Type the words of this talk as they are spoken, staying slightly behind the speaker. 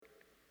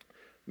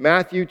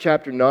Matthew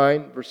chapter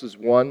 9, verses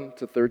 1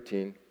 to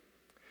 13.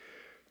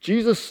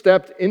 Jesus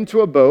stepped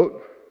into a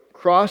boat,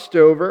 crossed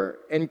over,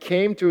 and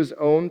came to his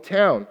own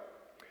town.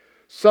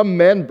 Some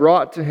men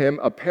brought to him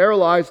a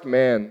paralyzed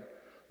man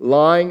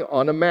lying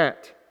on a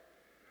mat.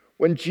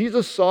 When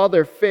Jesus saw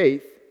their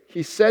faith,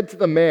 he said to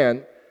the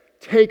man,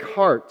 "Take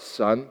heart,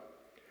 son,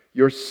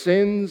 your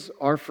sins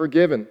are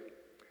forgiven."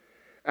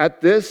 At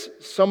this,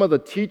 some of the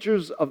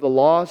teachers of the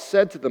law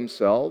said to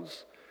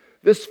themselves,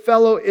 "This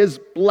fellow is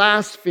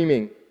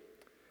blaspheming."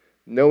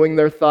 Knowing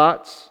their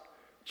thoughts,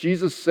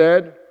 Jesus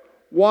said,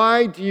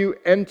 "Why do you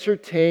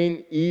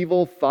entertain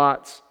evil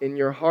thoughts in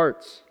your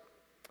hearts?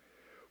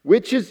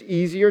 Which is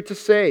easier to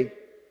say,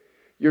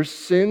 'Your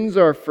sins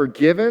are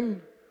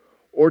forgiven,'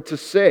 or to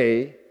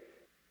say,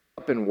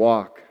 'Up and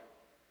walk'?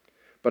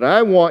 But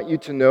I want you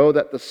to know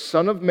that the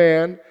Son of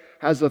Man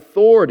has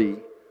authority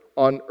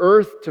on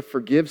earth to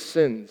forgive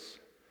sins."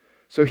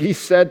 So he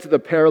said to the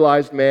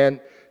paralyzed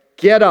man,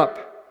 "Get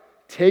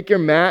up, take your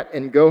mat,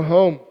 and go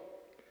home."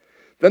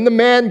 Then the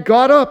man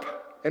got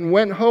up and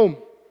went home.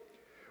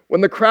 When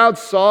the crowd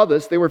saw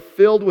this, they were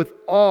filled with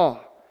awe,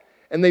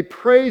 and they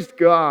praised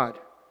God,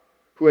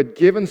 who had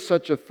given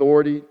such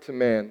authority to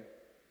man.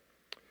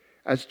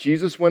 As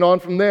Jesus went on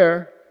from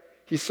there,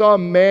 he saw a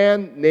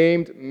man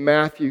named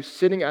Matthew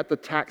sitting at the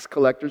tax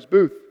collector's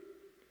booth.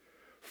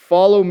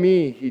 "Follow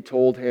me," he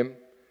told him,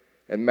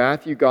 and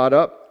Matthew got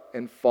up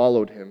and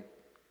followed him.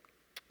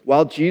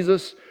 While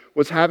Jesus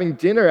was having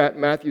dinner at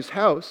Matthew's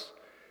house,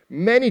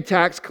 many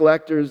tax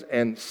collectors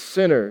and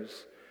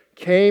sinners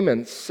came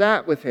and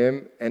sat with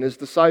him and his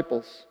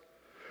disciples.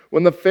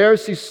 When the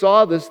Pharisees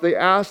saw this, they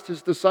asked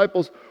his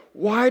disciples,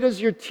 "Why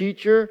does your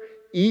teacher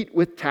eat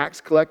with tax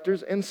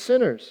collectors and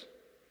sinners?"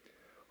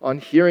 On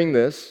hearing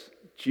this,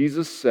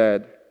 Jesus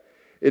said,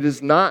 "It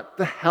is not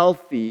the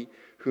healthy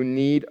who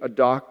need a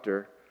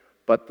doctor,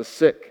 but the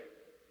sick.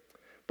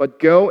 But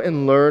go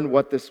and learn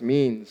what this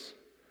means.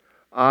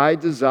 I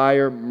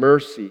desire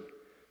mercy,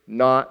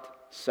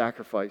 not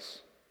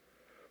sacrifice.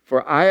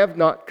 For I have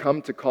not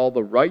come to call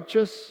the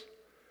righteous,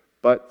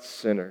 but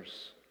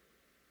sinners."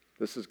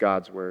 This is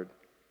God's word.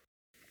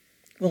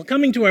 Well,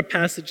 coming to our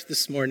passage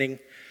this morning,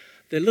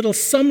 the little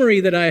summary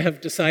that I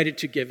have decided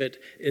to give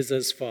it is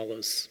as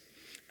follows.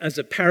 As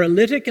a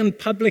paralytic and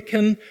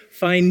publican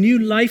find new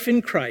life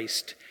in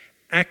Christ,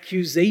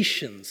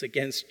 accusations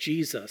against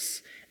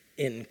Jesus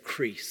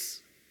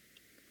increase.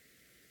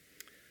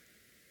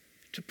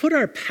 To put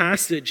our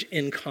passage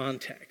in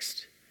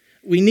context,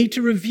 we need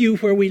to review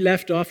where we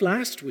left off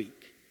last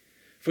week,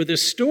 for the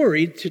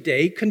story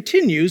today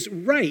continues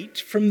right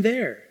from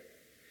there.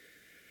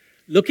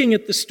 Looking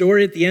at the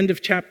story at the end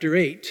of chapter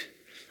 8,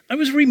 I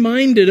was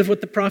reminded of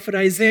what the prophet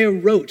Isaiah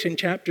wrote in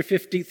chapter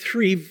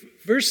 53,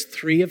 verse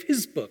 3 of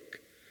his book.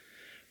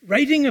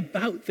 Writing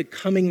about the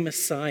coming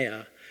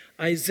Messiah,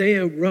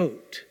 Isaiah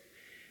wrote,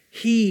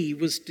 "He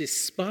was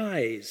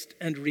despised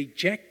and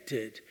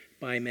rejected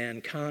by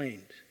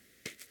mankind."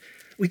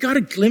 We got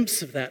a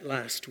glimpse of that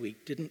last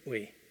week, didn't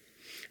we?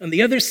 On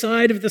the other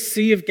side of the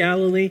Sea of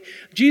Galilee,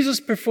 Jesus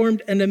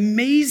performed an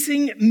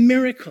amazing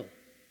miracle.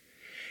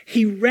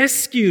 He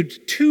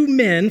rescued two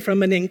men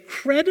from an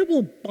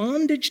incredible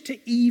bondage to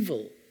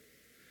evil.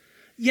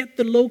 Yet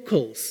the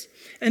locals,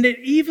 and it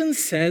even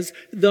says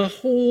the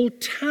whole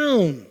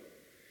town,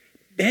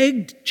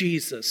 begged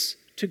Jesus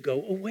to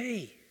go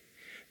away.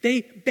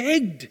 They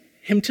begged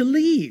him to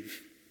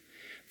leave.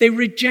 They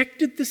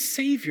rejected the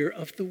Savior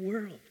of the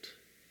world.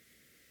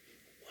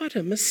 What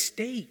a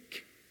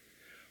mistake.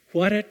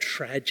 What a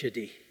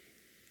tragedy.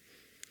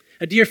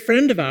 A dear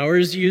friend of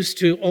ours used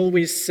to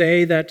always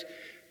say that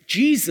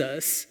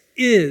Jesus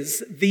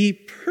is the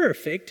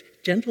perfect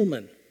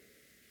gentleman.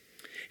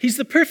 He's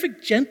the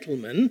perfect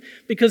gentleman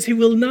because he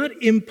will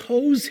not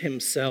impose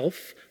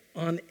himself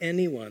on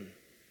anyone.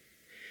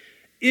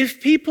 If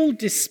people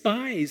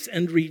despise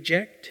and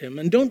reject him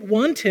and don't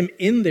want him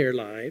in their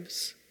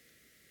lives,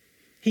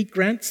 he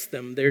grants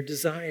them their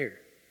desire.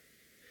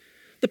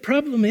 The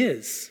problem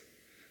is,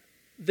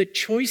 the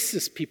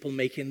choices people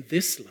make in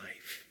this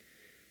life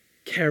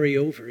carry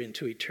over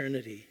into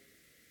eternity.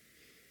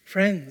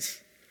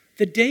 Friends,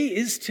 the day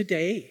is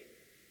today.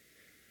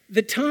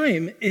 The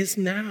time is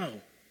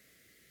now.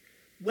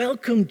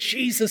 Welcome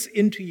Jesus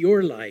into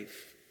your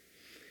life.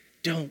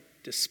 Don't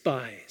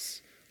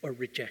despise or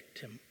reject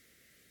him.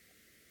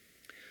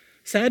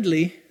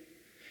 Sadly,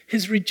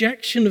 his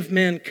rejection of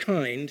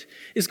mankind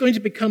is going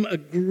to become a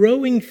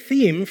growing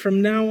theme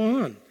from now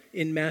on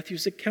in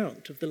Matthew's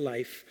account of the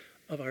life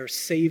of our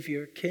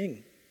Saviour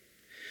King.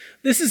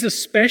 This is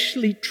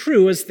especially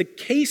true as the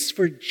case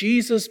for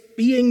Jesus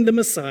being the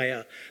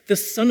Messiah, the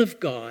Son of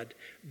God,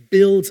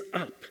 builds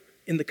up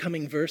in the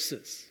coming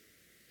verses.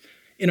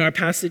 In our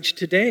passage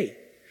today,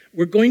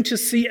 we're going to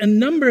see a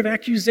number of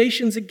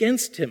accusations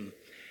against him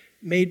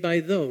made by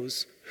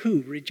those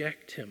who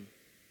reject him.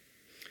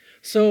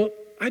 So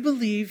I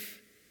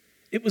believe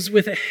it was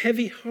with a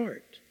heavy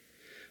heart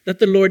that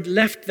the Lord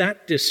left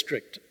that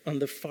district on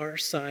the far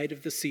side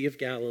of the Sea of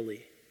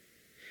Galilee.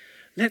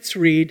 Let's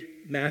read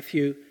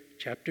Matthew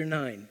chapter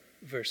 9,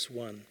 verse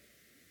 1.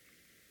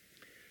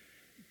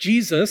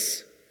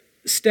 Jesus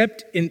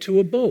stepped into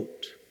a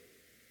boat,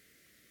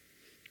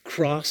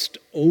 crossed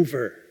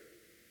over.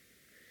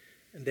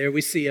 And there we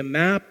see a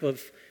map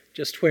of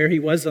just where he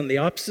was on the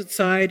opposite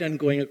side and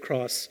going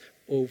across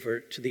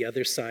over to the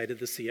other side of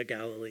the Sea of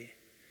Galilee.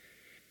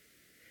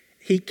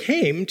 He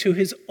came to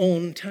his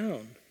own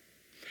town.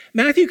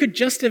 Matthew could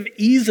just have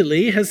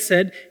easily have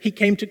said he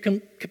came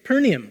to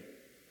Capernaum,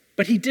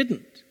 but he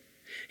didn't.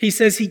 He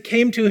says he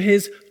came to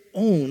his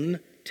own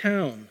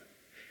town.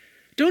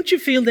 Don't you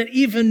feel that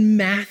even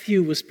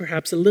Matthew was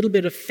perhaps a little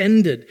bit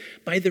offended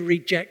by the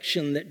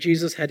rejection that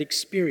Jesus had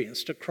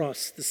experienced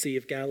across the Sea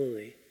of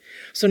Galilee?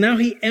 So now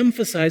he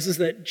emphasizes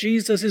that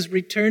Jesus is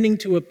returning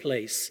to a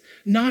place,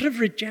 not of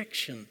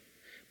rejection,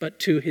 but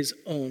to his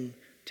own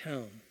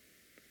town.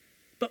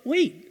 But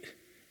wait,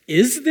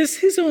 is this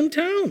his own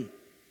town?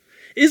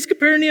 Is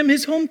Capernaum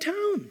his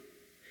hometown?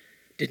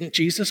 Didn't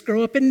Jesus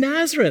grow up in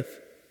Nazareth?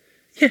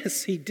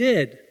 Yes, he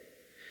did.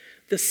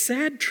 The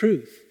sad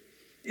truth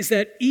is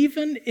that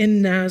even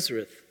in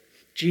Nazareth,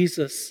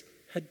 Jesus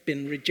had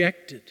been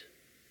rejected.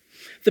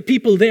 The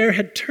people there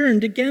had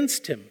turned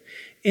against him.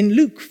 In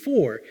Luke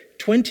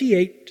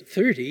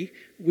 4:28-30,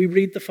 we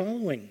read the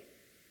following.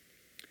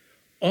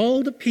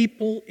 All the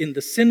people in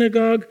the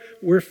synagogue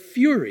were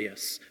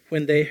furious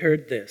when they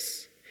heard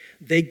this.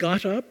 They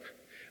got up,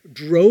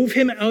 drove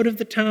him out of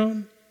the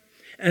town,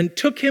 and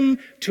took him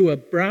to a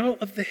brow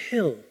of the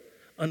hill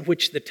on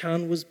which the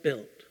town was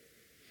built,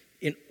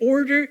 in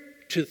order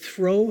to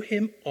throw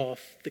him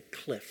off the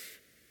cliff.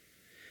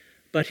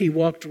 But he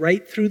walked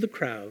right through the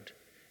crowd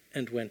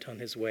and went on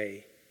his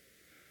way.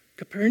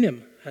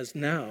 Capernaum has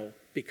now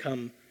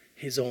become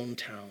his own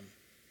town.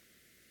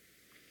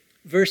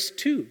 Verse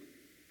 2.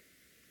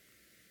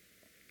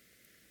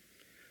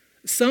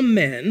 Some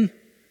men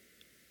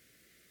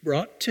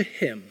brought to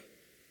him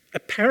a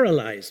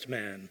paralyzed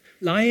man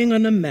lying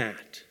on a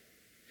mat.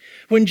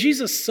 When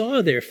Jesus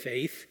saw their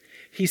faith,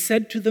 he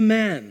said to the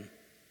man,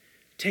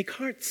 "Take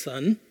heart,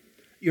 son,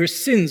 your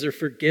sins are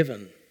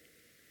forgiven."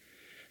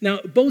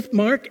 Now, both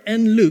Mark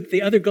and Luke,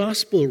 the other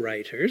gospel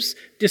writers,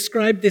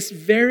 describe this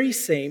very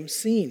same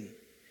scene.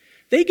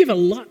 They give a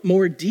lot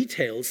more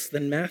details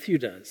than Matthew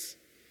does.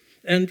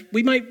 And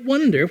we might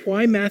wonder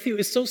why Matthew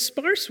is so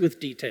sparse with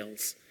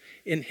details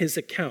in his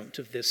account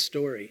of this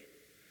story.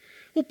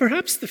 Well,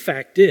 perhaps the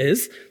fact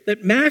is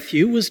that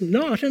Matthew was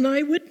not an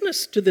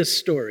eyewitness to this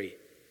story.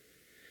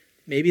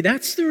 Maybe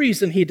that's the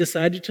reason he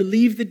decided to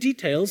leave the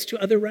details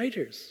to other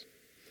writers.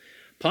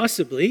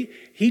 Possibly,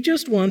 he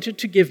just wanted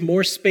to give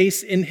more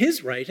space in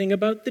his writing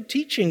about the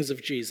teachings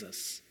of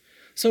Jesus.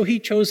 So he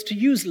chose to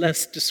use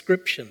less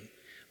description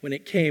when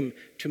it came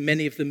to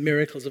many of the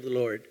miracles of the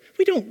Lord.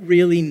 We don't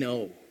really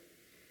know.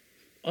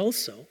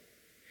 Also,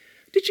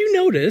 did you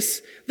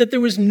notice that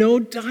there was no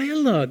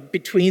dialogue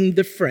between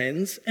the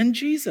friends and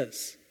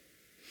Jesus?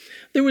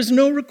 There was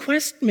no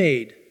request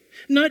made,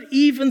 not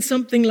even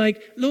something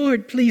like,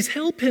 "Lord, please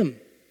help him."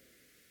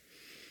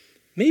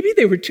 Maybe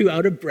they were too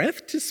out of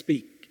breath to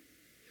speak.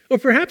 Or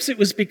perhaps it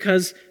was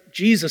because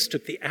Jesus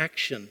took the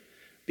action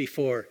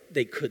before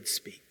they could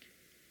speak.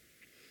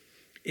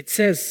 It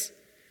says,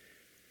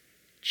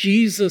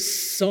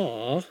 Jesus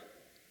saw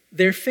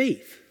their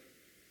faith.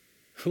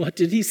 What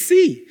did he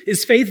see?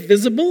 Is faith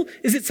visible?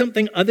 Is it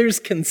something others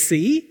can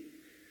see?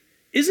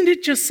 Isn't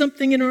it just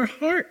something in our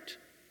heart?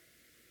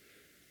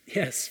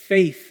 Yes,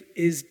 faith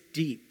is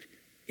deep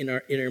in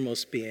our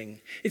innermost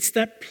being. It's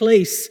that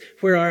place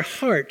where our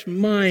heart,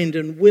 mind,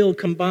 and will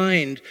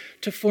combined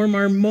to form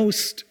our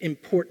most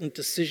important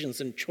decisions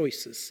and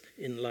choices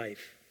in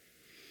life.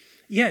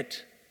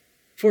 Yet,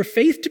 for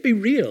faith to be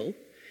real,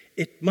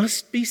 it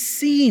must be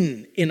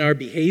seen in our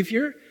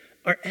behavior,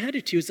 our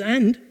attitudes,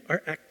 and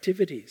our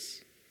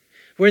activities.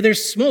 Where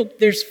there's smoke,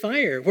 there's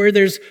fire. Where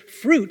there's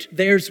fruit,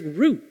 there's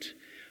root.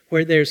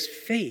 Where there's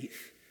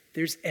faith,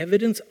 there's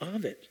evidence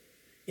of it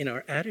in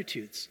our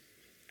attitudes,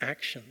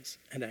 actions,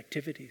 and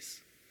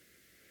activities.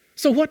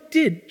 So what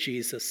did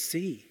Jesus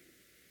see?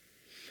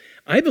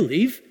 I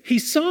believe he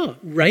saw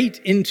right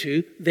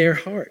into their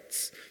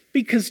hearts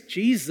because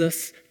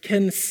Jesus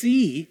can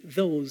see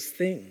those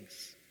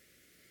things.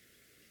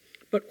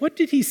 But what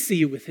did he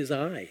see with his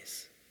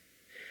eyes?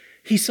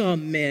 He saw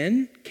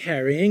men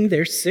carrying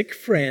their sick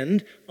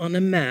friend on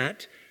a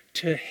mat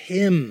to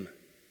him.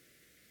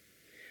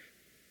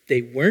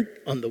 They weren't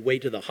on the way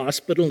to the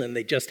hospital and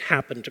they just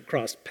happened to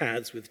cross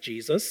paths with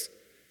Jesus.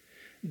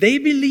 They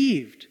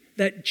believed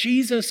that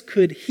Jesus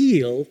could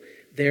heal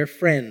their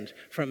friend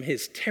from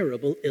his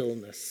terrible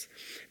illness.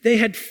 They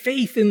had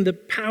faith in the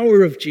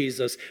power of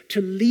Jesus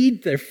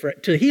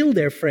to heal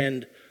their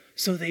friend,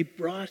 so they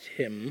brought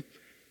him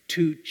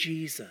to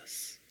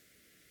Jesus.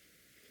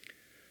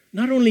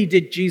 Not only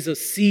did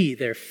Jesus see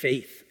their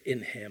faith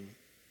in him,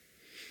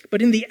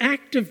 but in the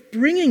act of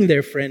bringing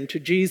their friend to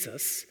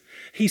Jesus,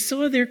 he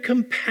saw their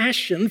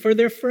compassion for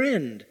their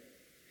friend.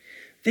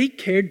 They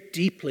cared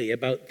deeply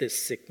about this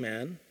sick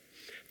man.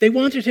 They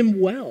wanted him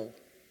well.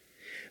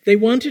 They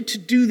wanted to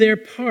do their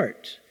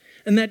part,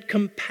 and that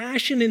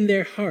compassion in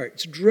their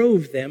hearts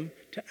drove them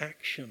to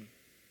action.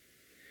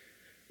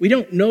 We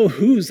don't know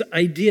whose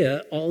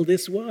idea all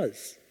this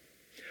was.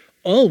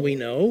 All we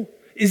know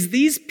is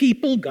these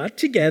people got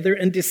together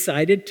and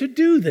decided to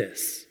do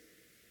this.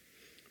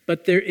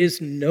 But there is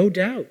no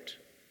doubt.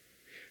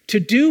 To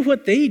do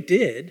what they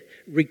did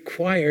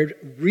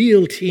required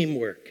real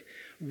teamwork,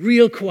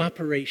 real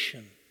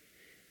cooperation.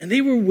 And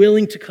they were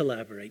willing to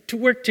collaborate, to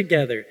work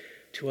together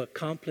to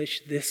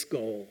accomplish this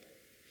goal.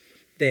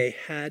 They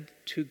had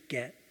to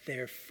get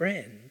their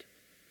friend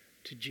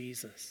to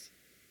Jesus.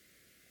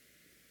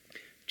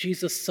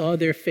 Jesus saw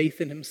their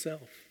faith in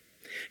himself.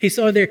 He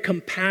saw their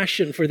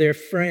compassion for their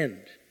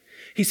friend.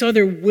 He saw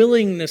their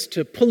willingness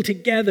to pull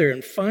together,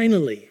 and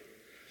finally,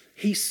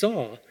 he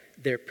saw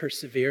their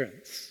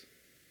perseverance.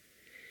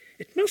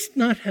 It must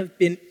not have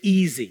been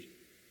easy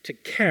to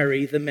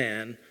carry the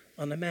man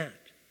on a mat.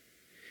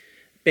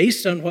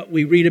 Based on what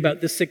we read about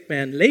the sick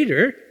man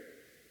later,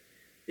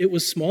 it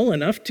was small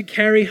enough to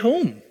carry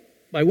home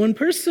by one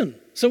person.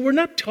 So we're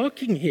not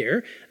talking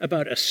here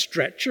about a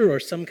stretcher or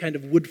some kind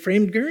of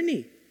wood-framed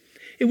gurney.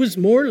 It was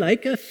more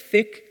like a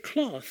thick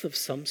cloth of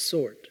some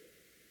sort.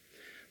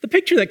 The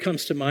picture that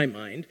comes to my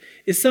mind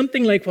is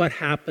something like what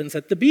happens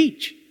at the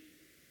beach.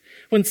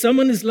 When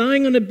someone is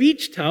lying on a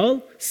beach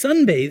towel,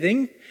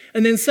 sunbathing,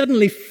 and then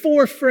suddenly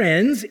 4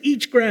 friends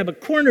each grab a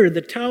corner of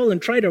the towel and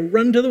try to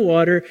run to the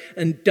water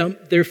and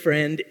dump their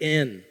friend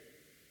in.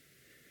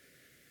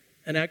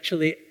 And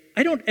actually,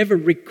 I don't ever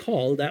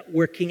recall that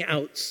working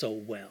out so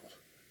well.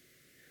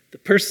 The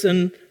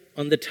person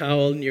on the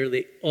towel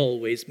nearly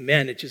always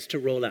manages to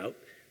roll out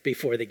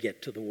before they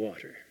get to the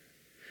water.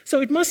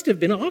 So it must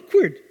have been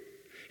awkward.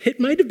 It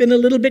might have been a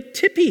little bit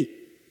tippy.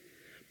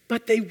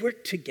 But they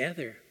worked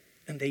together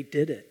and they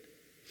did it.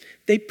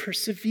 They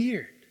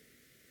persevered.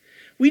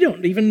 We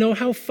don't even know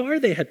how far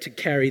they had to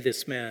carry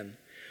this man.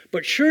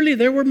 But surely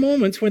there were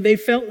moments when they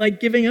felt like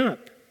giving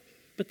up.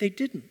 But they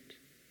didn't.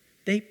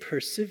 They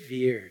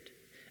persevered.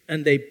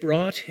 And they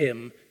brought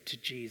him to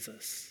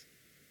Jesus.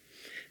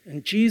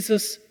 And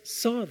Jesus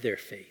saw their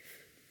faith.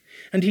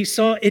 And he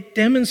saw it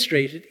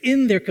demonstrated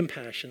in their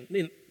compassion,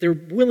 in their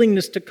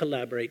willingness to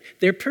collaborate,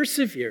 their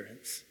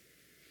perseverance.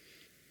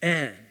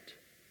 And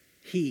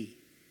he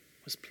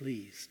was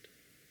pleased.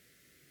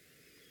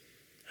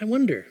 I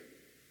wonder,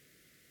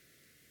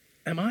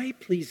 am I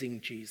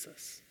pleasing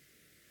Jesus?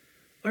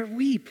 Are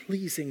we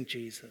pleasing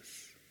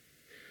Jesus?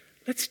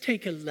 Let's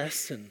take a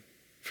lesson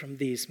from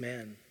these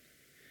men.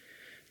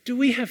 Do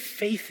we have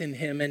faith in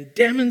him and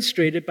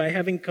demonstrate it by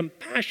having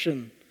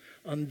compassion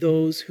on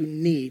those who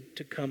need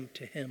to come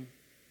to him?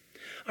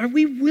 Are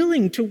we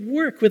willing to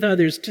work with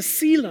others to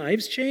see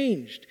lives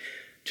changed,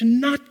 to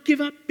not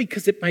give up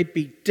because it might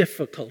be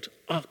difficult,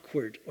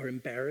 awkward, or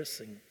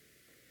embarrassing?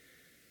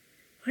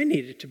 I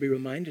needed to be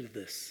reminded of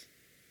this.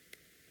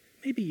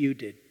 Maybe you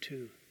did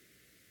too.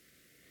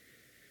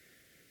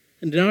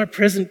 And in our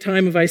present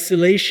time of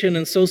isolation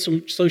and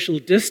social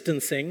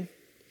distancing,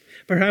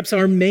 perhaps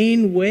our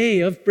main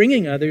way of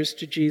bringing others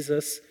to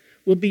Jesus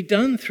will be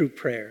done through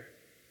prayer.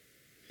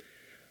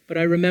 But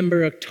I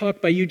remember a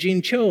talk by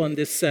Eugene Cho on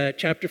this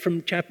chapter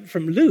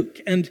from Luke,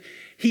 and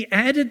he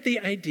added the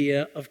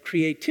idea of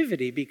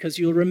creativity because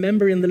you'll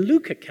remember in the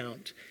Luke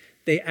account,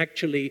 they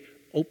actually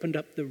opened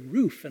up the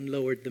roof and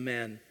lowered the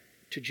man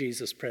to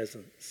Jesus'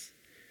 presence.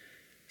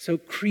 So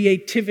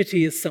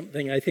creativity is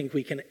something I think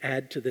we can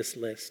add to this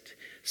list.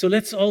 So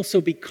let's also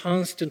be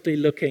constantly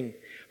looking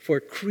for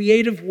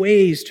creative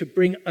ways to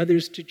bring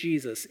others to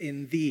Jesus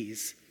in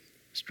these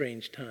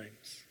strange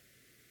times.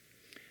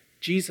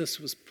 Jesus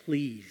was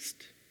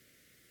pleased.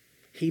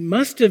 He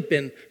must have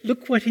been.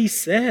 Look what he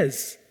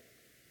says.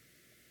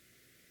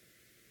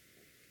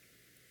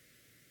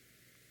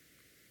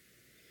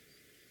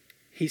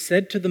 He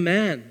said to the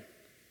man,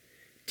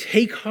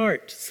 "Take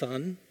heart,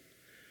 son,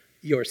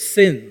 your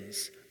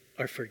sins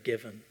are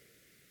forgiven."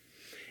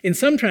 In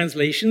some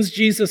translations,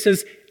 Jesus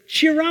says,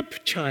 "Cheer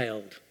up,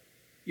 child,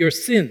 your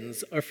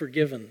sins are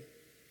forgiven."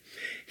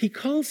 He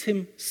calls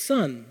him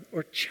son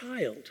or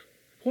child.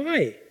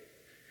 Why?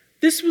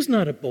 This was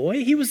not a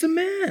boy, he was a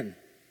man.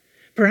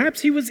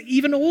 Perhaps he was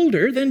even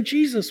older than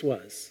Jesus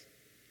was.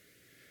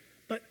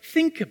 But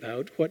think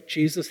about what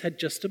Jesus had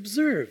just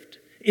observed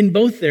in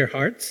both their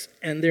hearts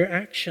and their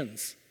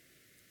actions.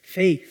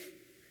 Faith,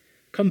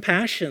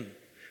 compassion,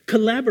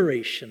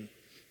 collaboration,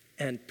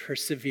 and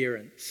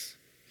perseverance.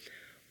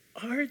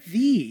 Are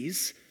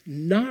these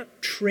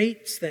not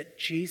traits that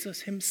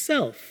Jesus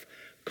himself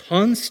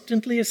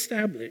constantly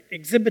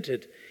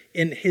exhibited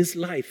in his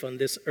life on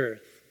this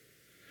earth?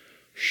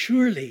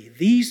 Surely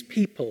these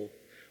people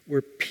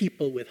were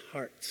people with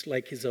hearts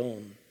like his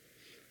own.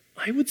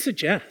 I would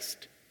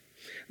suggest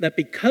that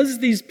because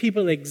these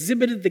people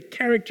exhibited the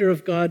character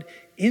of God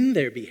in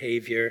their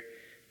behavior,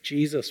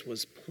 Jesus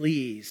was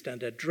pleased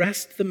and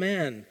addressed the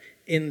man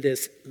in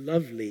this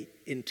lovely,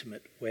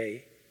 intimate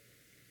way.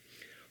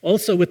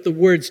 Also, with the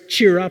words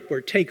cheer up or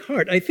take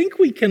heart, I think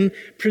we can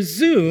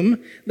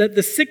presume that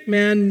the sick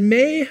man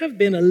may have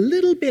been a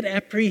little bit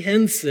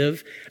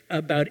apprehensive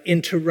about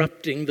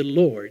interrupting the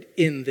Lord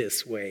in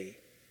this way.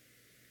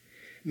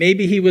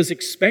 Maybe he was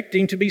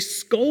expecting to be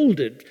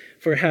scolded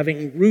for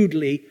having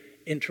rudely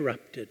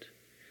interrupted.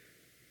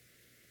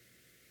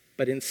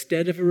 But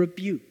instead of a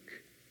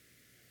rebuke,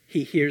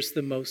 he hears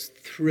the most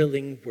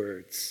thrilling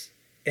words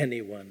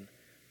anyone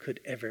could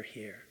ever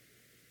hear.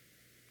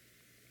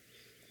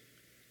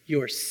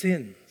 Your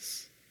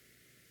sins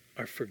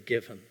are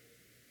forgiven.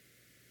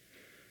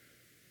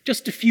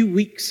 Just a few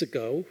weeks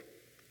ago,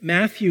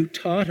 Matthew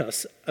taught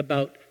us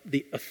about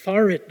the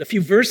authority, a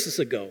few verses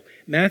ago,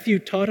 Matthew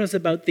taught us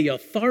about the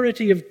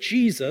authority of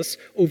Jesus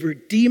over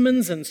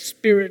demons and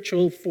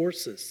spiritual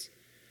forces.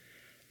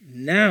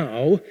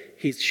 Now,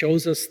 he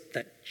shows us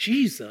that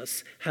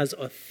Jesus has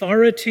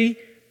authority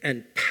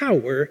and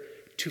power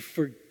to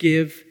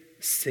forgive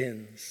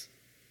sins.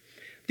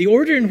 The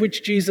order in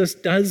which Jesus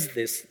does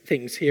these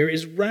things here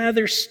is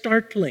rather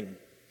startling,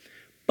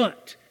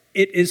 but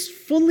it is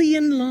fully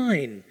in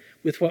line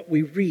with what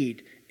we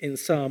read in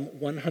Psalm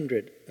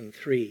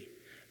 103.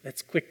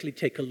 Let's quickly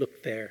take a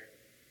look there.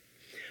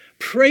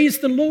 Praise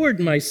the Lord,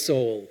 my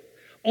soul.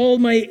 All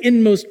my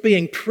inmost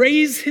being,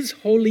 praise his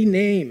holy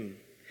name.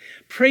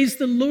 Praise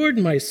the Lord,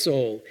 my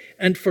soul,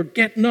 and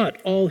forget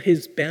not all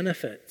his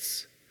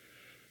benefits,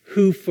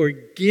 who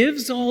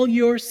forgives all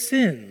your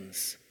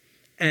sins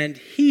and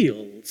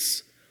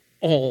heals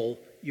all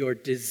your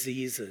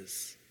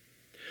diseases,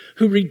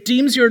 who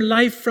redeems your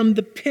life from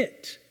the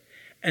pit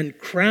and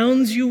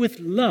crowns you with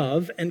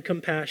love and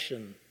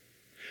compassion,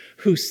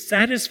 who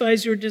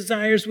satisfies your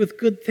desires with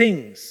good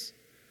things,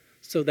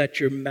 so that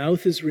your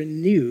mouth is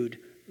renewed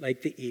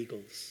like the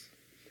eagle's.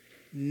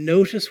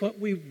 Notice what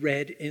we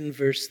read in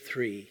verse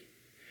 3.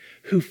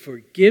 Who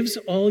forgives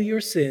all your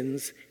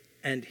sins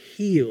and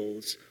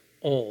heals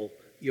all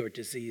your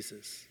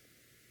diseases.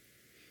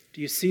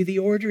 Do you see the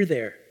order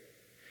there?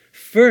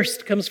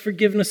 First comes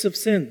forgiveness of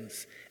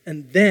sins,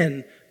 and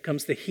then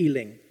comes the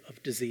healing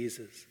of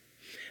diseases.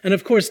 And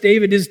of course,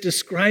 David is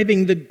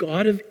describing the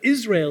God of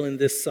Israel in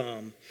this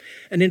psalm.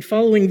 And in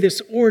following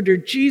this order,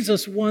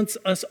 Jesus wants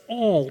us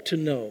all to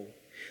know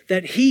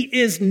that he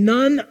is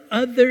none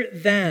other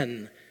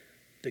than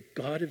the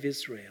God of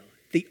Israel,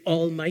 the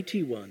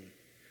Almighty One,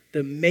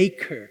 the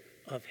maker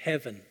of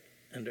heaven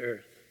and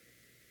earth.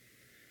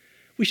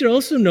 We should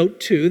also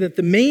note, too, that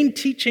the main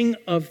teaching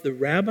of the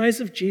rabbis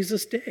of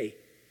Jesus' day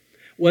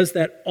was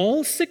that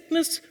all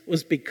sickness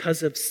was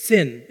because of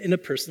sin in a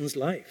person's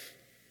life.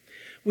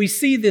 We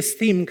see this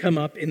theme come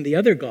up in the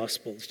other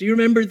Gospels. Do you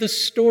remember the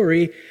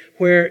story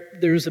where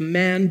there's a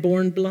man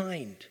born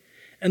blind?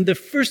 And the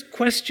first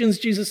questions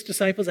Jesus'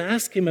 disciples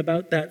asked him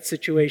about that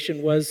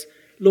situation was,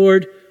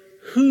 Lord,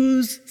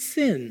 whose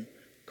sin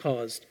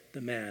caused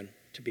the man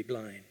to be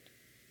blind?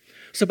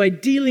 So by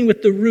dealing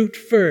with the root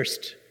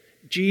first,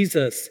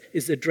 Jesus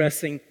is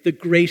addressing the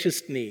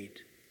greatest need,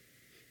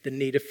 the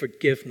need of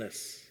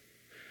forgiveness.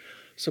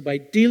 So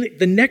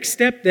the next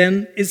step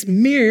then is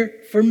mere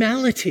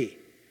formality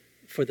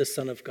for the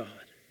Son of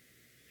God.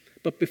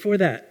 But before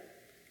that,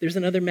 there's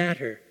another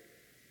matter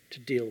to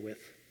deal with.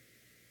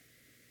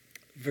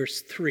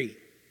 Verse 3.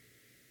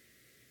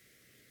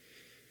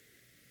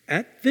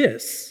 At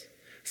this,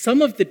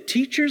 some of the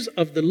teachers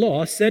of the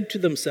law said to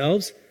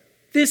themselves,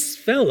 this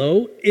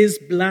fellow is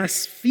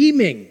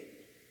blaspheming.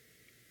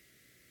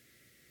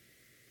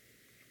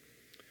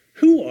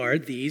 Who are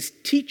these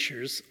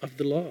teachers of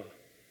the law?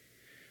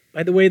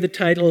 By the way, the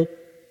title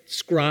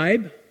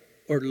scribe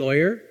or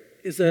lawyer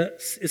is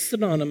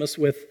synonymous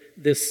with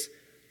this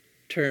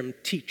term,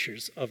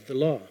 teachers of the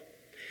law.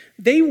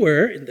 They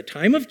were, in the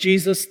time of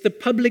Jesus, the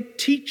public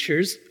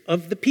teachers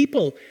of the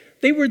people.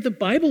 They were the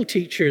Bible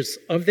teachers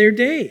of their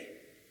day.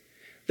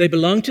 They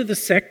belonged to the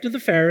sect of the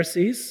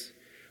Pharisees,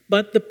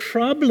 but the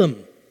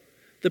problem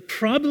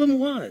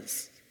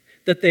was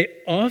that they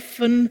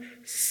often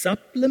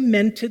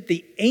supplemented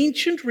the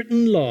ancient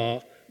written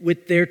law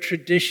with their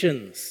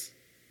traditions.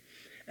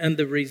 And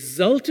the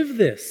result of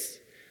this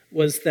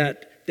was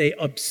that they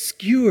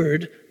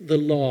obscured the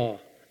law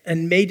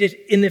and made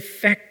it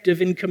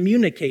ineffective in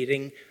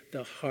communicating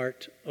the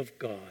heart of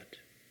God.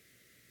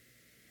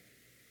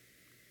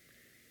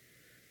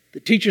 The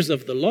teachers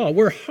of the law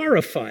were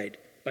horrified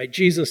by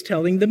Jesus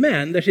telling the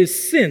man that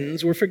his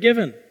sins were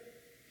forgiven.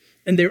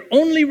 And their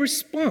only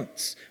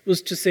response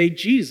was to say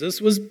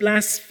Jesus was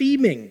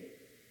blaspheming.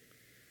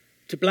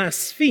 To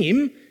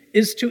blaspheme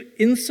is to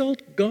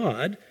insult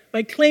God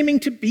by claiming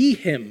to be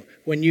him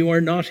when you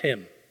are not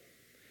him.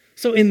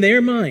 So in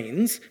their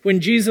minds,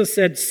 when Jesus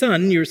said,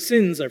 "Son, your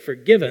sins are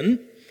forgiven,"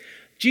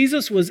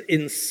 Jesus was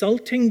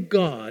insulting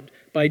God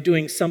by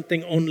doing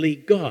something only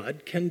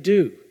God can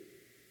do.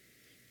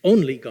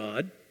 Only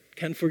God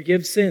can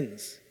forgive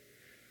sins.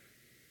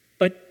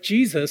 But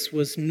Jesus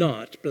was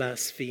not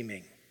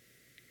blaspheming.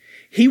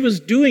 He was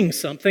doing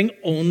something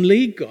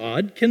only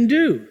God can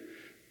do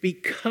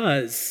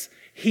because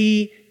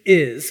he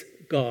is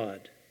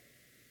God.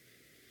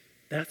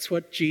 That's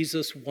what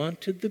Jesus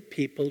wanted the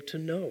people to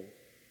know.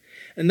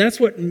 And that's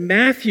what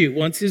Matthew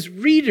wants his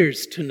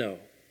readers to know.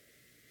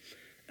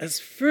 As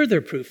further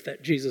proof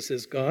that Jesus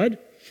is God,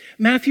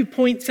 Matthew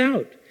points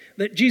out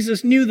that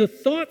Jesus knew the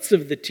thoughts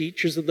of the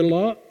teachers of the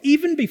law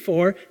even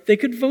before they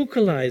could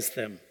vocalize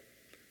them.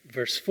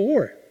 Verse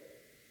 4.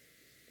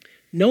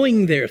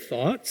 Knowing their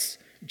thoughts,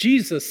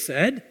 Jesus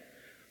said,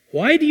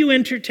 "Why do you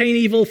entertain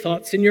evil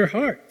thoughts in your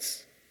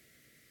hearts?"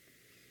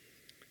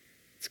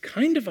 It's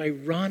kind of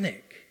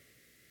ironic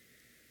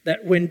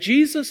that when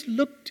Jesus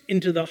looked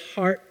into the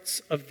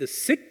hearts of the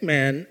sick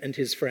man and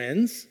his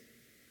friends,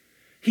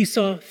 he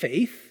saw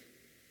faith,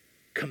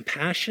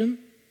 compassion,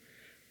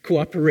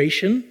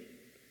 cooperation,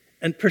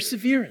 and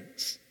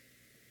perseverance,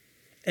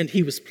 and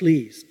he was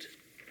pleased.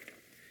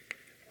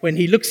 When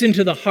he looks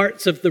into the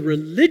hearts of the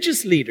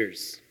religious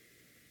leaders,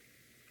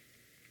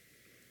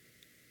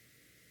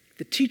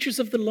 the teachers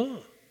of the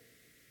law,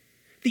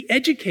 the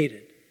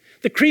educated,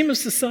 the cream of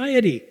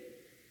society,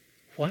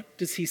 what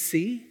does he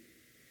see?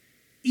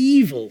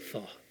 Evil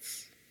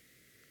thoughts,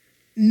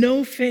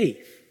 no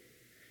faith,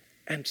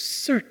 and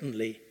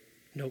certainly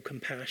no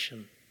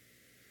compassion.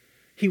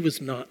 He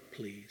was not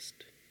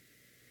pleased.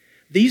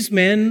 These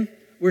men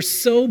were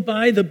so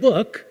by the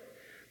book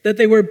that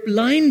they were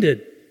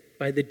blinded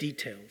by the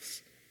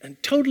details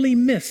and totally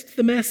missed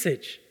the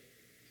message.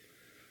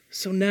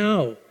 So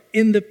now,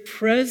 in the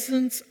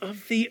presence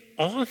of the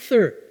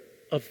author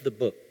of the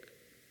book,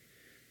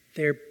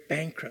 their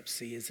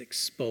bankruptcy is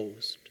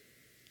exposed.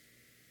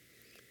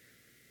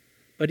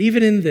 But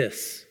even in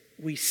this,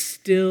 we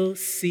still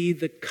see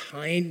the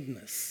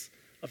kindness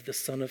of the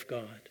Son of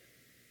God.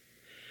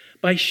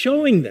 By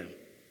showing them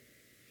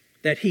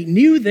that he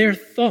knew their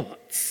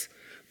thoughts,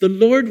 the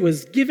Lord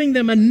was giving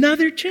them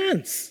another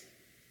chance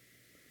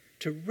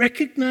to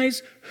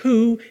recognize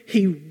who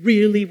he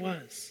really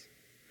was.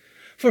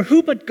 For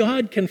who but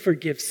God can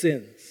forgive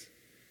sins?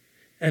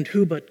 And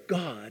who but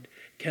God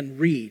can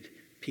read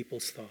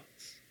people's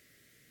thoughts?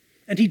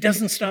 And he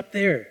doesn't stop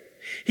there.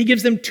 He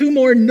gives them two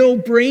more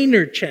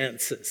no-brainer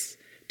chances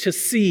to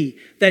see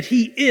that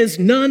he is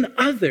none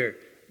other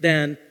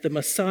than the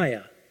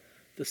Messiah,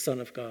 the Son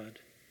of God.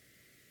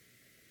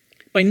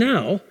 By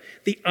now,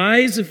 the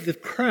eyes of the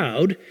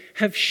crowd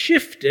have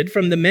shifted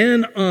from the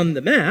man on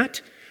the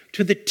mat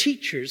to the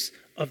teachers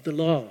of the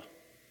law.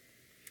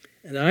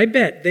 And I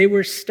bet they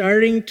were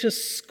starting to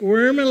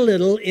squirm a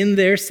little in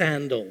their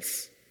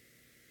sandals.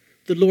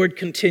 The Lord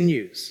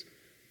continues,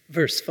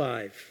 verse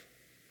 5.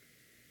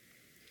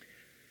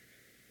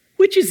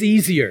 Which is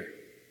easier,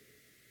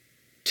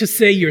 to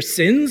say your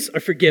sins are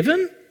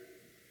forgiven,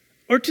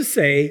 or to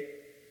say,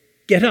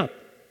 get up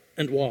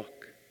and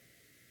walk?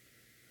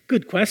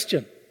 Good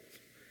question.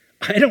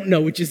 I don't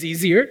know which is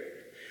easier.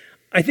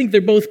 I think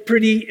they're both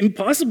pretty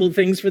impossible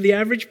things for the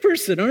average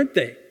person, aren't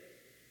they?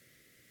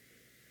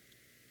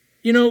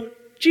 You know,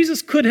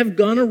 Jesus could have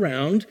gone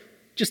around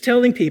just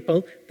telling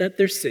people that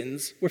their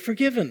sins were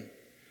forgiven.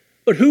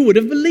 But who would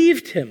have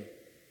believed him?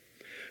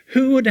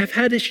 Who would have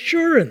had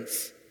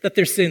assurance that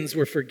their sins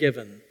were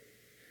forgiven?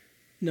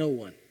 No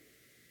one.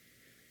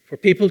 For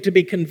people to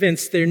be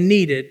convinced, there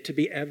needed to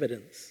be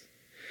evidence.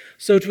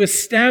 So to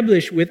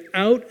establish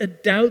without a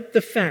doubt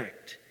the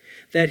fact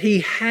that he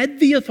had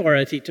the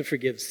authority to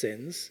forgive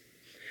sins,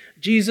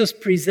 Jesus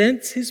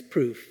presents his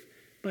proof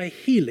by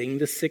healing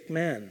the sick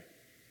man.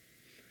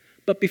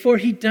 But before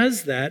he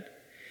does that,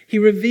 he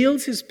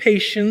reveals his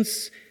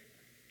patience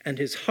and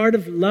his heart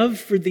of love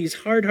for these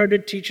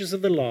hard-hearted teachers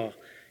of the law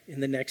in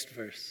the next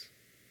verse.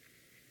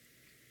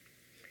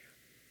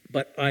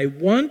 But I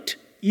want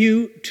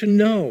you to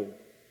know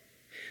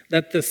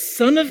that the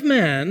Son of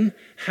Man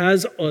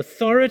has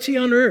authority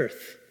on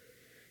earth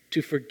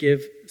to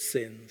forgive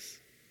sins.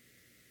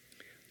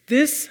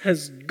 This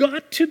has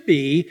got to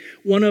be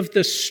one of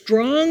the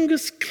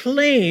strongest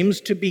claims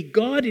to be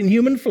God in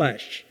human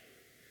flesh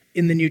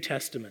in the New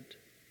Testament.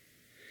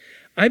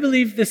 I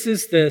believe this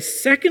is the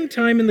second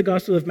time in the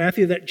Gospel of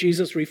Matthew that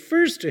Jesus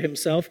refers to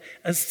himself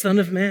as Son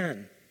of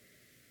Man.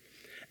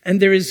 And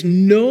there is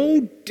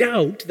no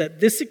doubt that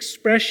this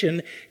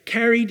expression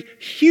carried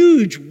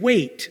huge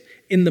weight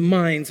in the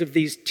minds of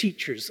these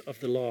teachers of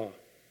the law.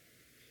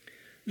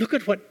 Look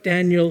at what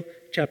Daniel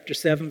chapter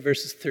 7,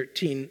 verses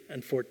 13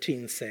 and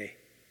 14 say.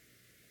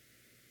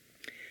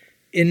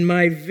 In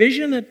my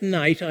vision at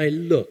night I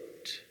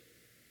looked,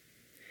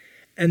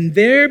 and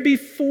there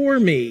before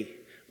me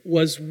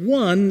was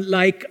one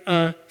like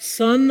a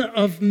son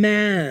of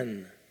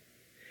man,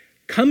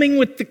 coming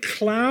with the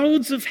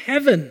clouds of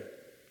heaven.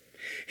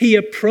 He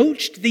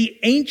approached the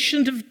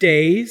Ancient of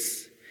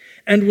Days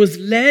and was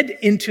led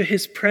into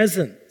his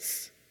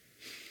presence.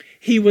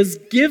 He was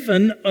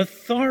given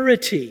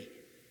authority,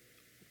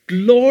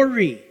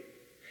 glory,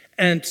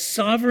 and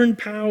sovereign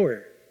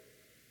power.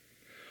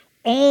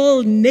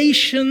 All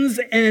nations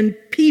and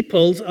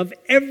peoples of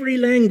every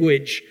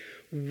language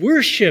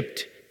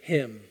worshipped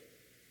him.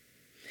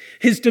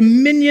 His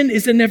dominion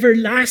is an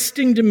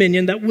everlasting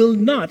dominion that will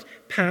not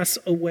pass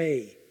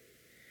away.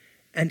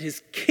 And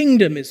his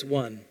kingdom is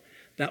one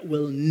that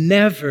will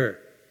never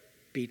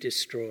be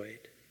destroyed.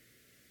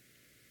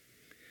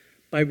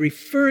 By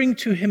referring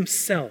to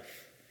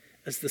himself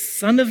as the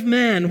Son of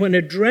Man when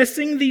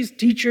addressing these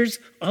teachers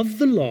of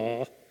the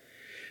law,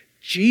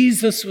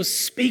 Jesus was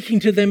speaking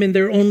to them in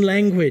their own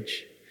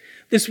language.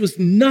 This was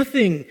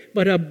nothing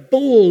but a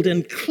bold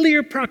and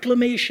clear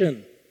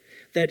proclamation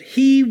that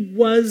he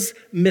was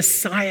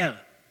Messiah,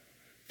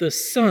 the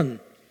Son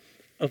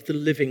of the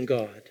living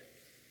God.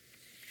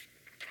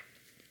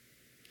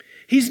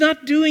 He's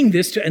not doing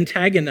this to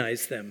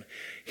antagonize them.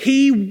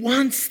 He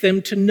wants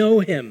them to know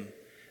him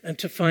and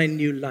to find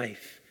new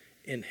life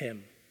in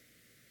him.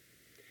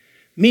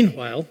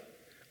 Meanwhile,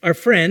 our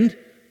friend,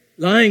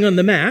 lying on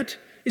the mat,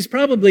 is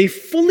probably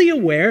fully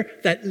aware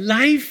that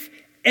life,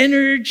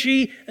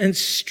 energy, and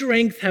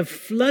strength have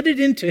flooded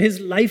into his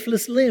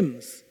lifeless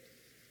limbs.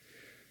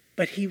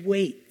 But he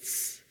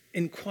waits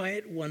in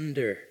quiet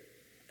wonder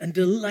and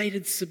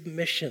delighted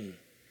submission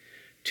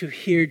to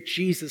hear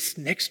Jesus'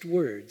 next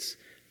words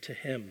to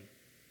him.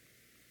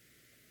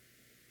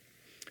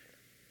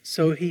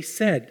 So he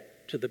said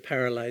to the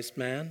paralyzed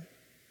man,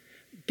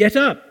 "Get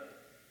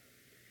up,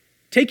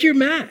 take your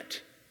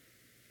mat,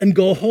 and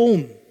go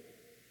home."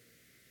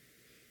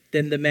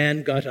 Then the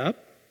man got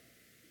up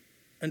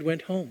and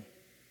went home.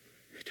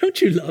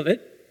 Don't you love it?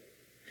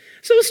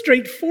 So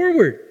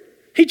straightforward.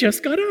 He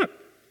just got up.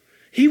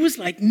 He was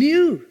like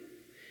new.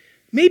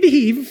 Maybe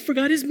he even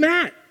forgot his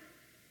mat.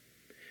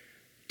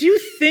 Do you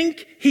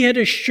think he had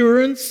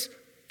assurance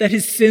that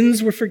his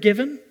sins were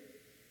forgiven?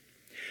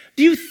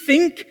 Do you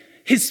think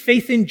his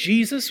faith in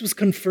Jesus was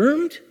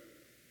confirmed?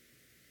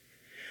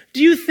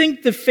 Do you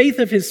think the faith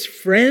of his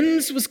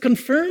friends was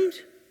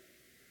confirmed?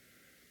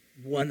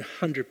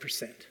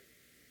 100%.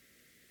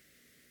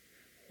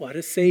 What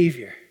a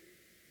Savior.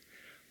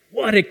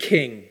 What a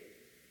King.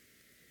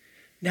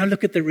 Now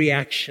look at the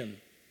reaction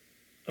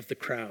of the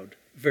crowd.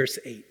 Verse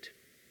 8.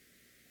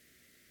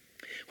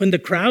 When the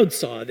crowd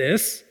saw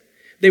this,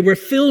 they were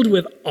filled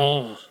with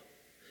awe,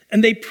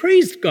 and they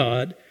praised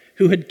God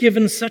who had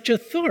given such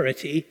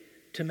authority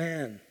to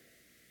man.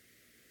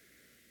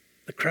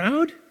 The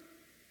crowd,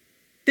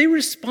 they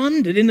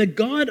responded in a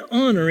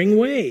God-honoring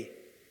way.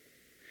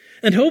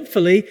 And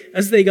hopefully,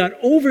 as they got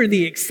over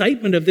the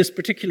excitement of this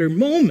particular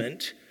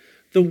moment,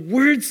 the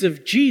words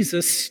of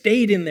Jesus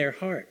stayed in their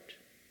heart.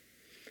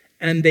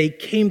 And they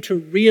came to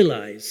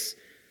realize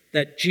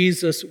that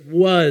Jesus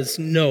was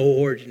no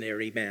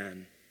ordinary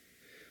man,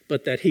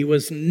 but that he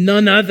was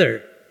none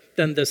other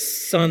than the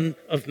Son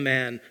of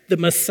Man, the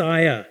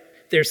Messiah,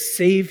 their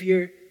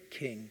Savior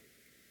King.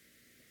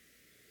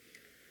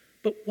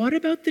 But what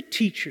about the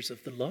teachers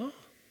of the law?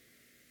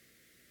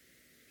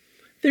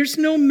 There's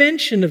no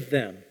mention of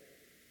them.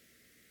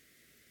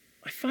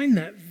 I find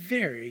that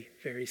very,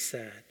 very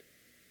sad.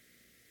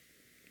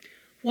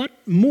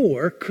 What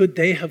more could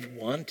they have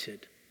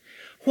wanted?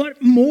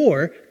 What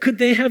more could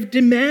they have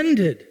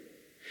demanded?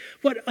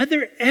 What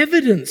other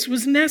evidence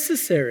was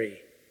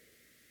necessary?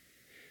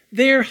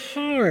 Their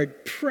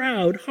hard,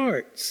 proud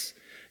hearts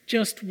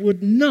just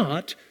would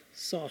not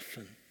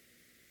soften.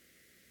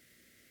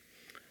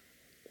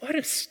 What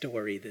a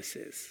story this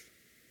is.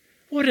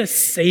 What a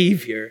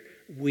Savior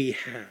we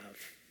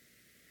have.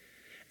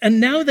 And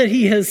now that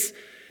he has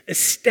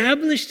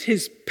established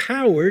his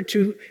power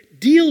to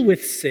deal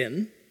with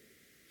sin,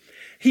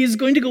 he is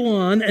going to go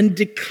on and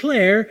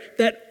declare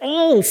that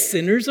all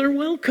sinners are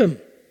welcome.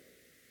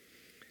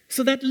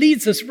 So that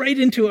leads us right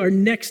into our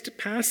next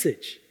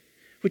passage,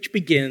 which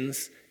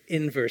begins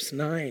in verse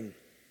 9.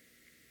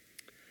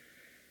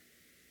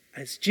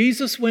 As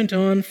Jesus went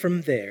on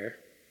from there,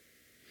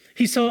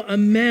 he saw a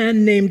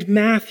man named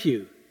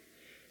Matthew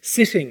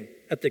sitting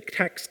at the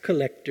tax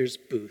collector's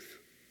booth.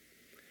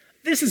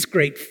 This is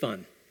great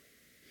fun.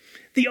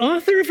 The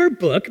author of our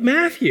book,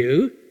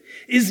 Matthew,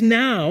 is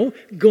now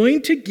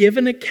going to give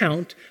an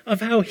account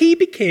of how he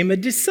became a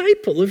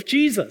disciple of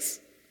Jesus.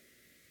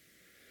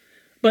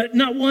 But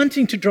not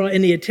wanting to draw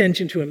any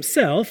attention to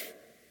himself,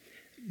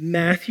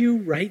 Matthew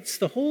writes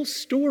the whole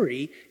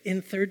story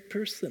in third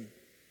person.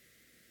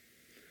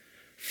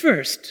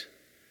 First,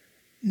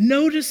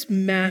 notice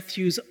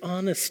Matthew's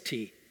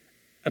honesty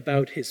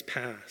about his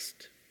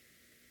past.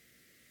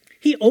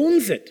 He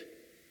owns it.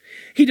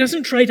 He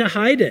doesn't try to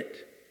hide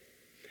it.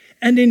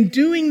 And in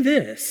doing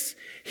this,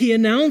 he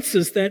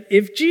announces that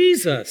if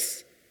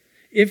Jesus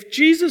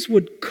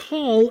would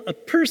call a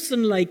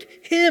person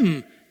like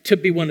him to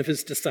be one of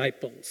his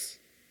disciples,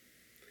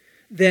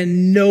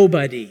 then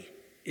nobody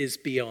is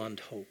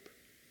beyond hope.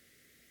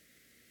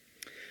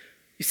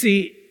 You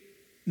see,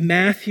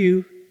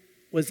 Matthew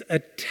was a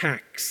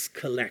tax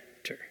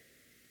collector.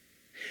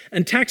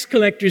 And tax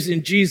collectors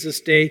in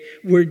Jesus' day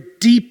were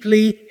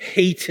deeply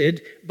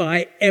hated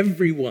by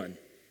everyone.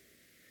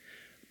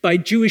 By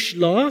Jewish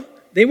law,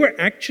 they were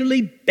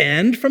actually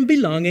banned from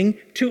belonging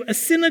to a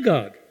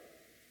synagogue.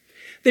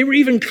 They were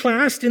even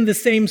classed in the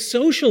same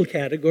social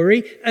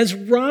category as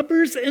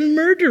robbers and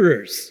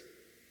murderers.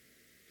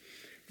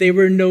 They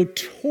were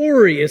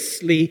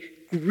notoriously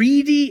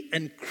greedy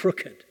and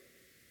crooked.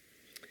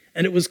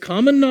 And it was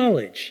common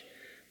knowledge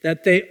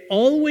that they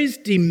always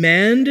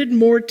demanded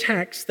more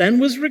tax than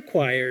was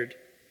required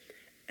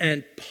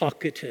and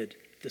pocketed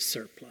the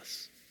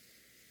surplus.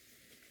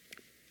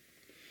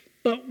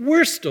 But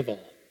worst of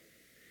all,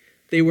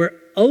 They were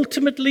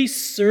ultimately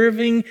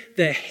serving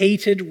the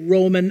hated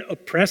Roman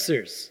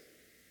oppressors.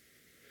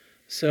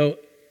 So,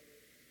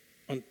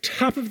 on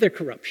top of their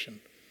corruption,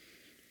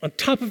 on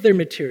top of their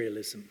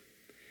materialism,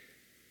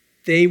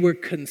 they were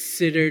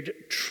considered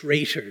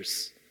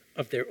traitors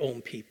of their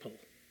own people.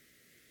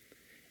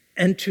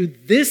 And to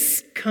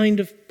this kind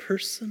of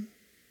person,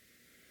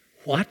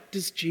 what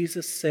does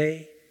Jesus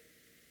say?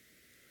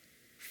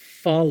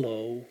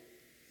 Follow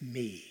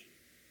me.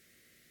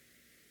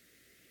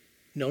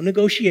 No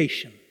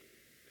negotiation,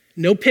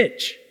 no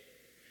pitch,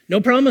 no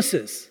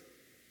promises.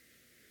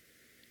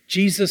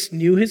 Jesus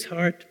knew his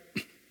heart.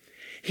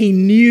 He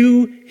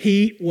knew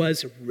he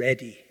was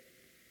ready.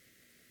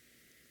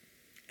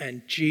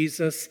 And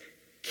Jesus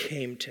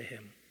came to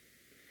him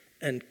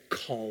and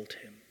called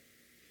him.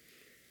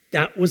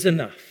 That was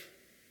enough.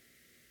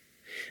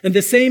 And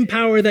the same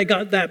power that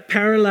got that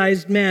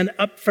paralyzed man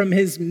up from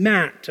his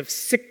mat of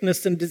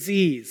sickness and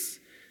disease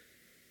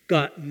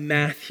got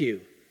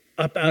Matthew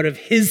up out of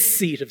his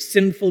seat of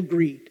sinful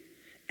greed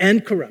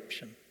and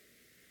corruption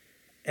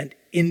and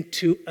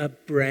into a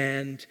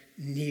brand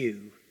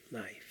new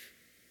life.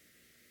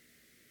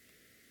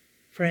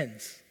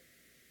 Friends,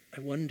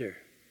 I wonder,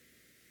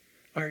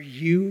 are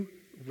you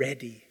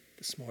ready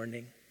this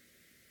morning?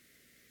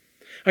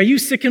 Are you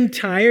sick and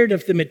tired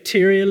of the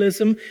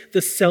materialism,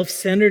 the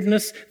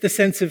self-centeredness, the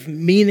sense of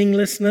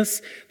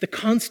meaninglessness, the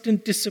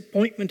constant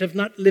disappointment of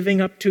not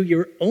living up to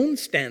your own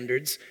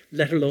standards,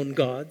 let alone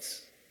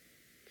God's?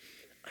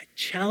 I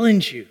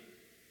challenge you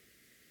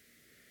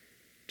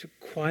to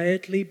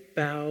quietly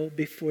bow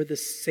before the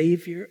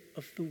Savior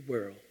of the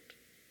world.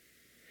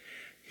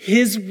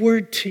 His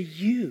word to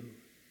you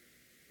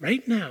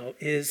right now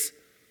is,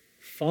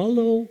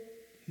 follow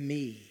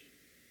me.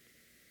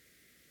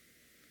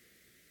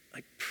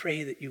 I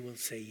pray that you will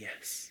say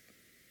yes.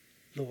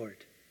 Lord,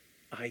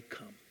 I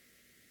come.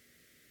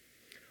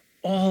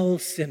 All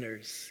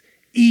sinners,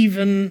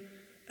 even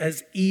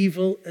as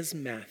evil as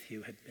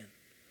Matthew had been,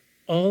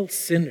 all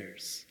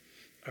sinners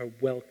are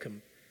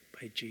welcome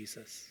by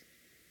Jesus.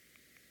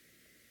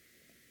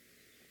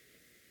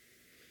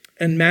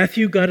 And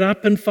Matthew got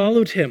up and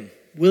followed him.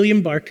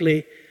 William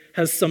Barclay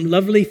has some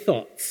lovely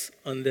thoughts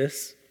on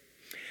this.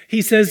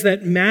 He says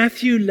that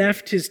Matthew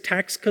left his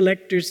tax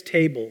collector's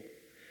table,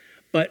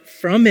 but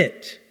from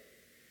it,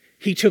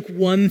 he took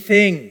one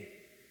thing,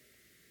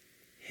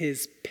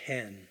 his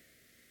pen.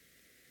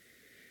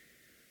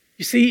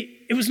 You see,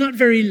 it was not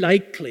very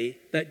likely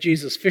that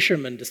Jesus'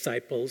 fishermen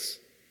disciples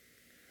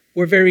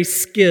were very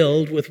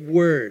skilled with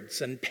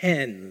words and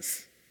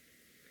pens,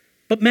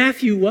 but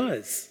Matthew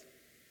was.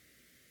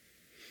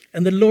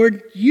 And the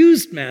Lord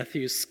used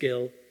Matthew's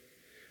skill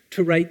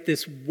to write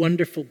this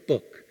wonderful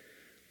book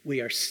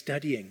we are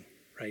studying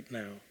right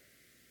now.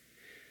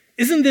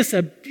 Isn't this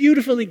a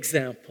beautiful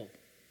example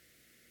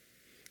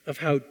of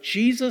how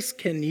Jesus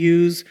can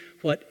use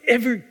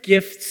whatever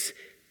gifts,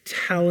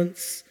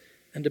 talents,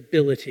 and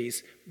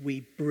abilities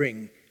we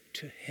bring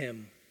to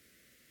him?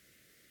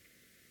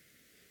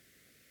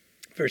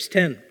 Verse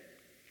 10.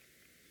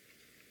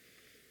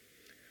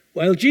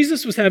 While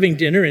Jesus was having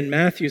dinner in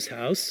Matthew's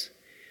house,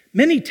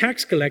 many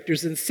tax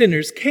collectors and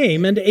sinners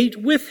came and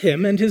ate with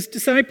him and his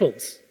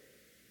disciples.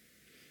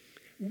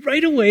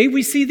 Right away,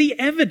 we see the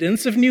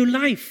evidence of new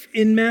life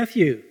in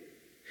Matthew.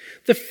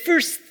 The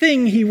first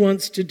thing he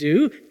wants to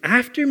do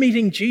after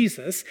meeting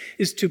Jesus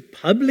is to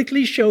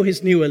publicly show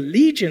his new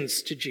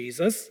allegiance to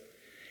Jesus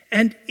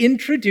and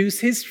introduce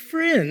his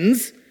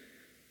friends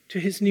to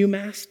his new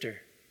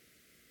master.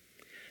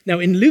 Now,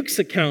 in Luke's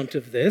account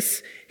of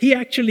this, he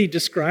actually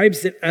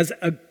describes it as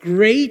a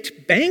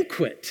great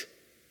banquet.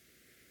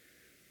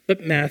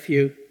 But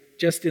Matthew,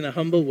 just in a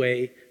humble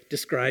way,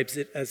 describes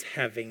it as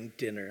having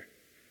dinner.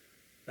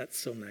 That's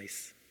so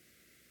nice.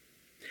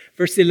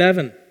 Verse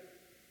 11.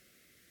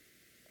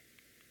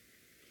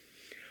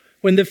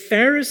 When the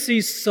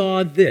Pharisees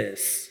saw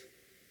this,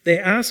 they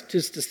asked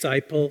his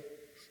disciple,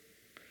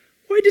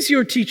 "Why does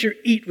your teacher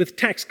eat with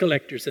tax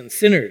collectors and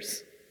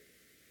sinners?"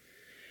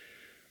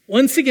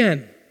 Once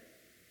again,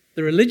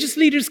 the religious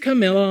leaders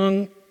come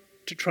along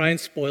to try and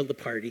spoil the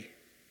party.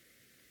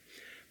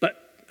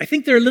 But I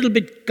think they're a little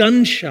bit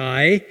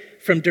gun-shy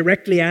from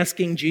directly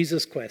asking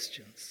Jesus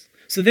questions.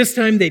 So this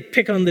time they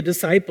pick on the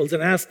disciples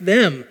and ask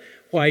them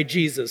why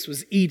Jesus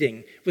was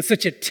eating with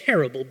such a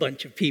terrible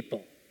bunch of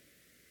people.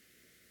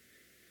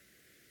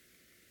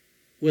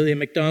 William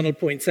MacDonald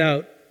points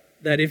out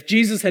that if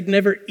Jesus had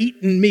never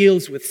eaten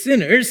meals with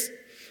sinners,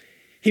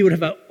 he would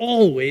have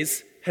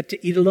always had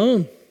to eat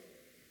alone.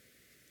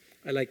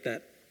 I like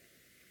that.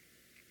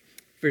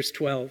 Verse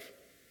 12.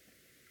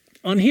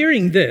 On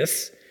hearing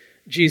this,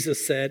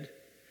 Jesus said,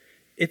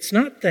 "It's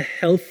not the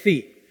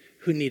healthy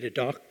who need a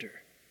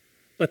doctor,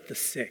 but the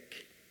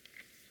sick."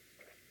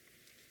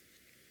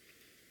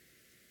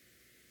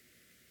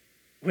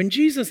 When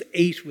Jesus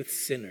ate with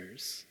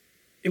sinners,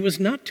 it was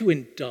not to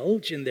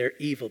indulge in their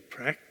evil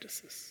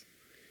practices.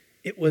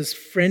 It was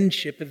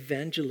friendship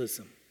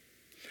evangelism.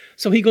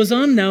 So he goes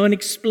on now and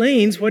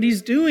explains what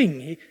he's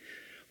doing,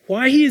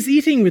 why he is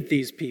eating with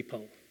these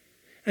people.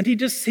 And he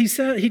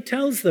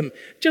tells them,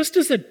 just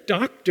as a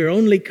doctor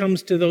only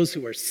comes to those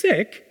who are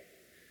sick,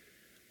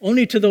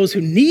 only to those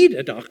who need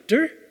a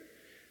doctor,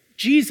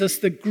 Jesus,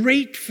 the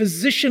great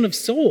physician of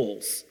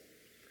souls,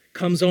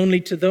 comes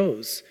only to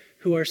those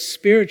who are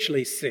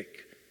spiritually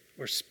sick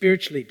or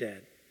spiritually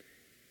dead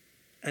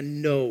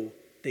and know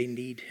they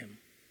need him.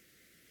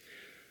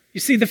 You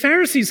see, the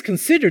Pharisees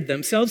considered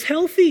themselves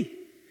healthy.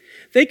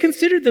 They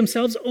considered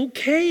themselves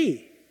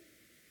okay.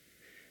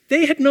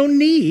 They had no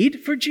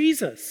need for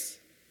Jesus.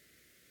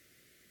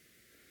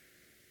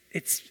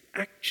 It's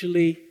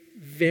actually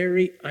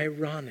very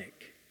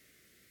ironic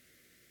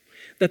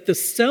that the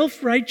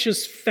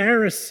self-righteous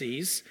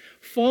Pharisees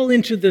fall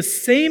into the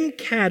same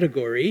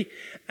category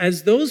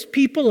as those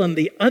people on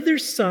the other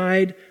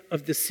side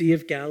of the Sea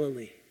of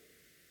Galilee.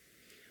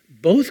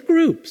 Both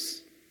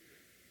groups,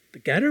 the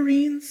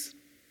Gadarenes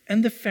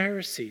and the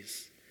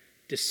Pharisees,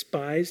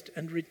 despised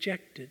and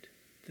rejected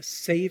the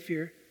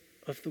Savior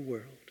of the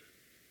world.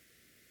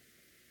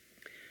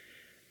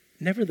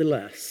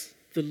 Nevertheless,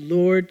 the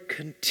Lord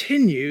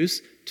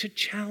continues to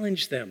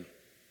challenge them.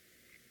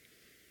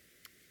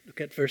 Look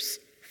at verse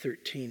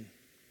 13.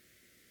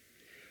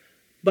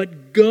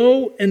 But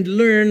go and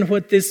learn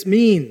what this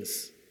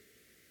means.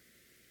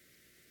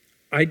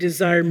 I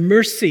desire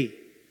mercy,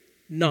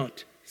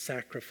 not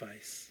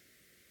sacrifice.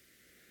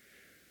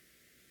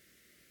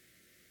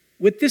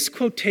 With this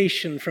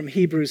quotation from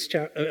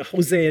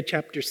Hosea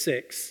chapter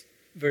 6,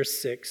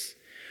 verse 6,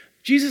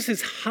 Jesus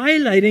is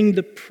highlighting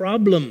the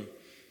problem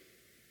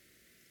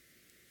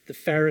the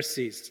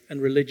Pharisees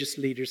and religious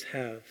leaders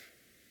have.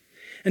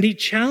 And he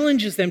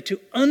challenges them to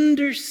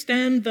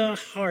understand the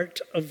heart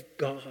of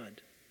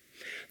God.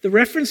 The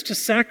reference to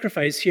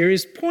sacrifice here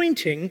is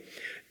pointing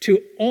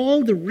to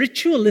all the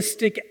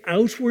ritualistic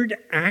outward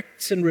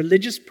acts and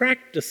religious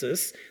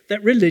practices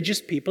that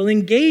religious people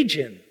engage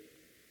in.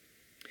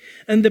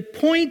 And the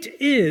point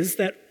is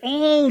that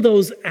all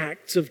those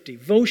acts of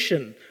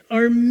devotion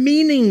are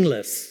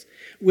meaningless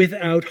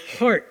without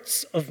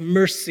hearts of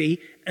mercy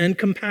and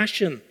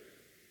compassion.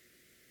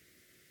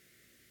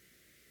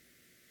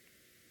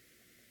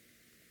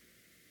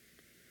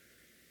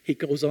 He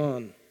goes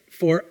on,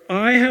 for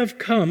I have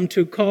come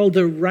to call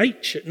the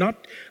righteous,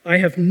 I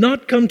have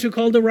not come to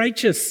call the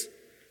righteous,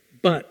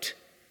 but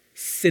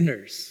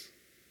sinners.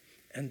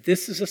 And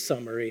this is a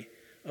summary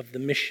of the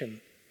mission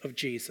of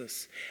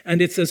Jesus.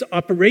 And it's as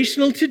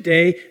operational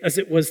today as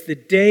it was the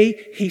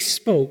day he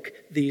spoke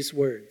these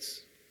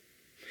words.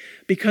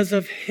 Because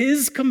of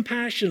his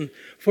compassion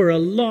for a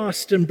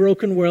lost and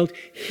broken world,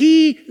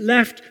 he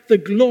left the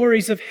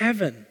glories of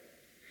heaven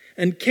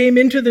and came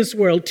into this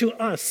world to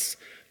us,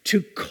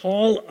 to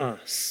call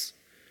us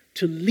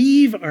to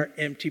leave our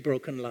empty,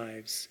 broken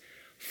lives,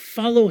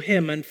 follow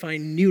him and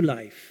find new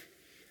life,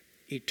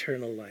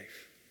 eternal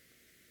life.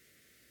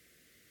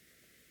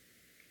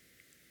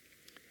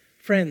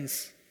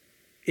 Friends,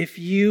 if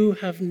you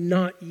have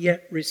not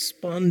yet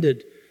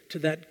responded to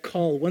that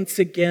call, once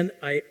again,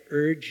 I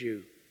urge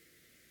you,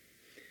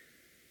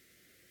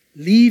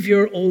 leave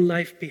your old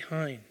life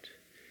behind.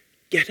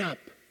 Get up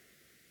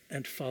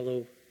and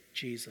follow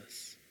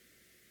Jesus.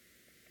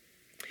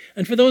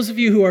 And for those of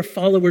you who are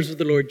followers of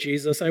the Lord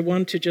Jesus, I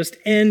want to just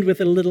end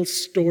with a little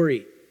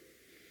story.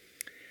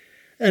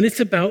 And it's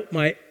about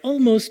my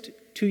almost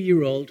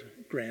 2-year-old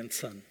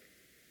grandson,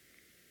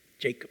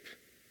 Jacob.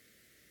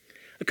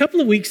 A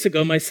couple of weeks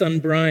ago, my son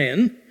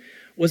Brian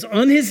was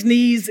on his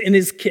knees in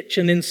his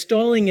kitchen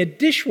installing a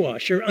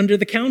dishwasher under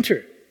the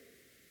counter.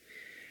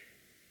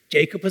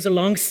 Jacob was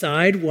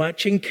alongside,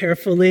 watching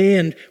carefully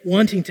and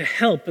wanting to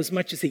help as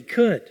much as he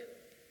could.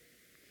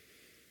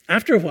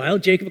 After a while,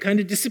 Jacob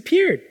kind of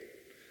disappeared.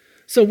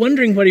 So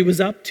wondering what he was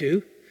up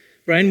to,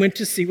 Brian went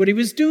to see what he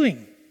was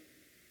doing.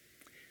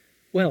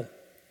 Well,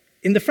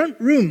 in the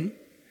front room,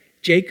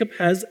 Jacob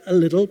has a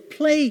little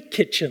play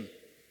kitchen.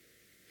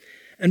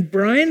 And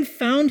Brian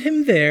found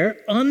him there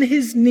on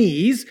his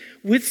knees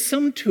with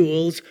some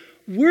tools,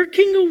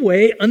 working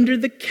away under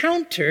the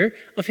counter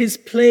of his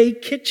play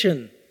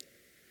kitchen.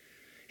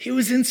 He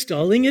was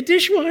installing a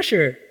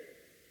dishwasher.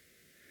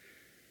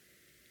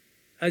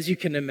 As you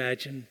can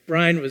imagine,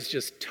 Brian was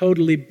just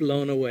totally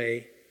blown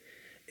away.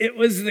 It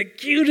was the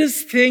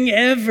cutest thing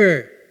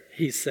ever,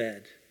 he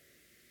said.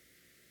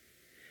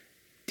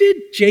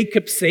 Did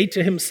Jacob say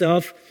to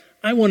himself,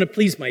 I want to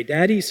please my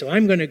daddy, so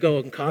I'm going to go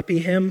and copy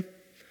him?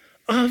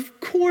 Of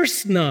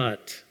course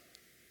not.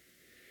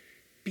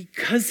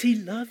 Because he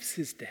loves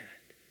his dad.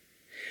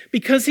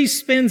 Because he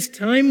spends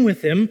time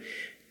with him,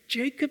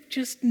 Jacob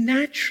just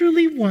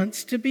naturally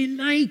wants to be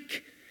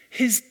like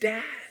his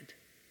dad.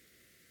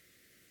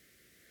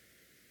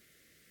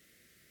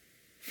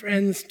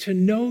 Friends, to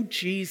know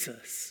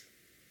Jesus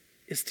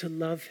is to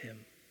love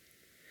him.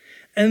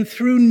 And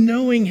through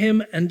knowing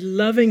him and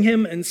loving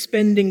him and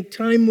spending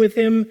time with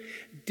him,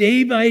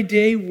 day by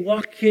day,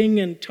 walking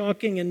and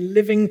talking and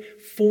living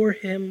for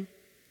him,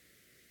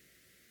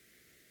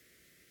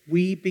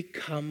 we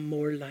become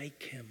more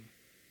like him.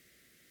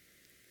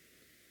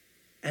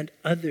 And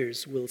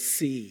others will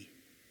see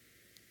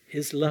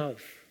his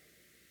love,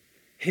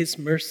 his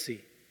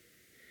mercy,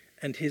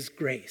 and his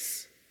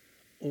grace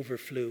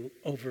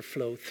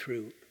overflow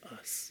through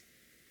us.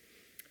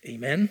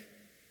 Amen.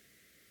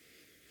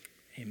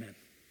 Amen.